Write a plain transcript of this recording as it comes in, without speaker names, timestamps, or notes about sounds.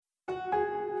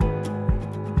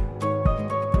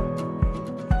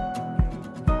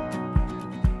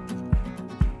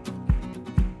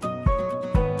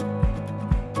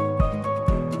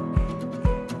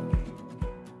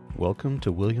Welcome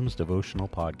to William's Devotional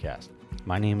Podcast.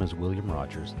 My name is William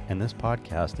Rogers, and this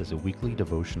podcast is a weekly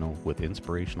devotional with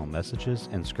inspirational messages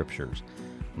and scriptures.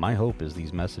 My hope is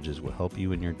these messages will help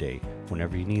you in your day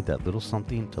whenever you need that little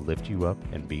something to lift you up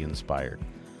and be inspired.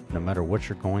 No matter what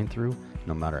you're going through,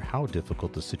 no matter how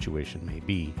difficult the situation may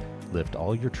be, lift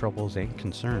all your troubles and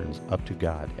concerns up to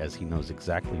God as He knows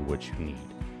exactly what you need.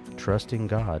 Trust in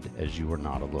God as you are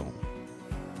not alone.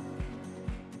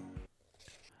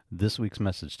 This week's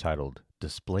message titled,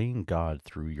 Displaying God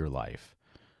Through Your Life.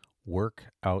 Work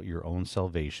out your own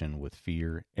salvation with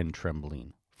fear and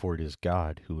trembling, for it is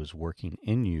God who is working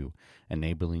in you,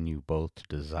 enabling you both to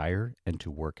desire and to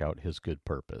work out His good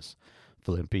purpose.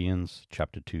 Philippians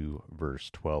chapter 2, verse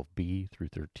 12b through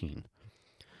 13.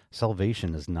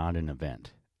 Salvation is not an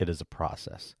event. It is a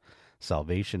process.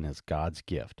 Salvation is God's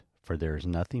gift, for there is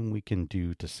nothing we can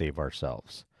do to save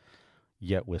ourselves.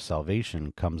 Yet with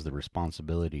salvation comes the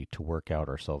responsibility to work out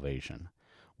our salvation.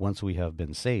 Once we have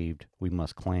been saved, we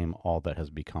must claim all that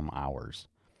has become ours.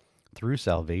 Through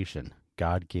salvation,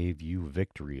 God gave you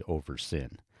victory over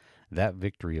sin. That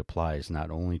victory applies not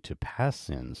only to past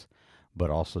sins, but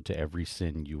also to every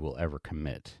sin you will ever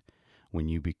commit. When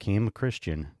you became a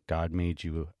Christian, God made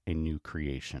you a new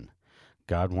creation.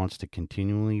 God wants to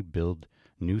continually build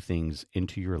new things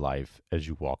into your life as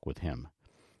you walk with Him.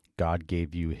 God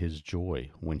gave you His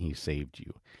joy when He saved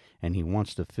you, and He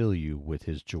wants to fill you with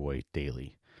His joy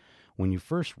daily. When you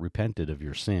first repented of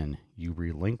your sin, you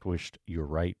relinquished your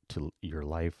right to your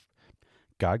life.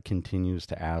 God continues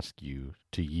to ask you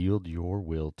to yield your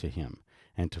will to Him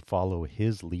and to follow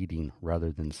His leading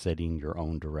rather than setting your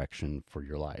own direction for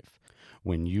your life.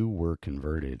 When you were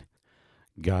converted,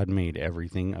 God made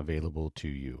everything available to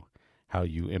you. How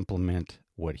you implement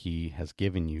what He has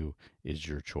given you is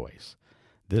your choice.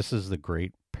 This is the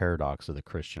great paradox of the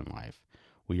Christian life.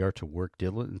 We are to work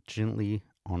diligently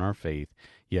on our faith,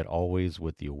 yet always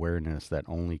with the awareness that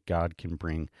only God can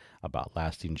bring about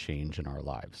lasting change in our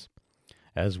lives.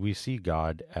 As we see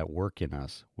God at work in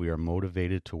us, we are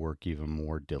motivated to work even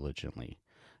more diligently.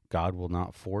 God will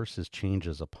not force His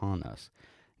changes upon us.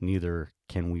 Neither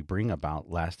can we bring about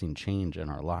lasting change in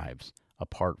our lives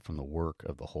apart from the work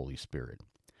of the Holy Spirit.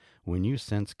 When you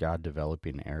sense God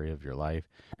developing an area of your life,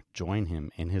 join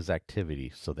Him in His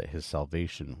activity so that His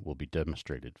salvation will be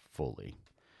demonstrated fully.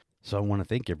 So I want to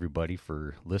thank everybody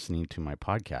for listening to my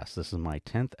podcast. This is my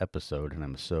 10th episode, and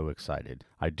I'm so excited.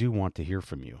 I do want to hear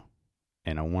from you,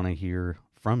 and I want to hear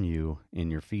from you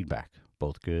in your feedback,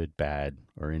 both good, bad,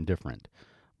 or indifferent.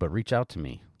 But reach out to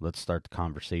me. Let's start the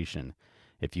conversation.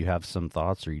 If you have some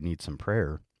thoughts or you need some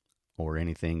prayer or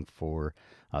anything for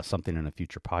something in a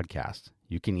future podcast,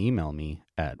 you can email me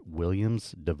at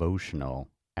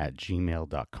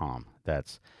williamsdevotional@gmail.com.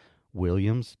 That's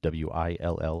Williams,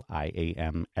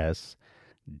 WILLIAMS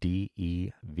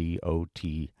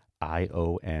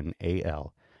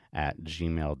DEVOTIONAL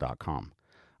 @gmail.com.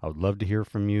 I would love to hear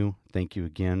from you. Thank you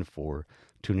again for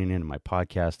tuning into my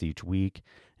podcast each week,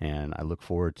 and I look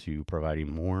forward to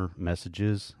providing more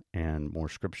messages and more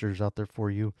scriptures out there for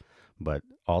you. But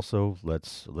also,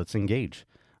 let's engage.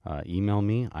 Email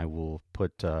me. I will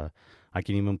put. I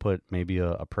can even put maybe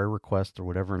a prayer request or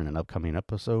whatever in an upcoming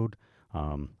episode.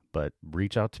 But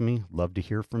reach out to me. Love to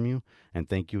hear from you. And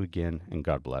thank you again. And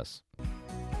God bless.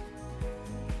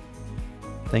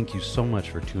 Thank you so much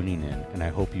for tuning in, and I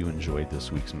hope you enjoyed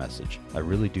this week's message. I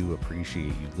really do appreciate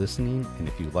you listening, and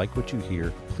if you like what you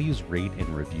hear, please rate and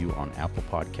review on Apple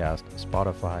Podcast,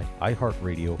 Spotify,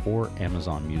 iHeartRadio, or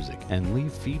Amazon Music, and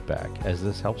leave feedback as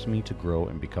this helps me to grow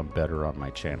and become better on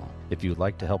my channel. If you'd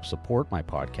like to help support my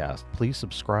podcast, please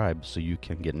subscribe so you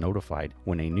can get notified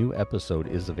when a new episode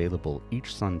is available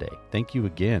each Sunday. Thank you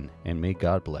again, and may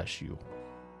God bless you.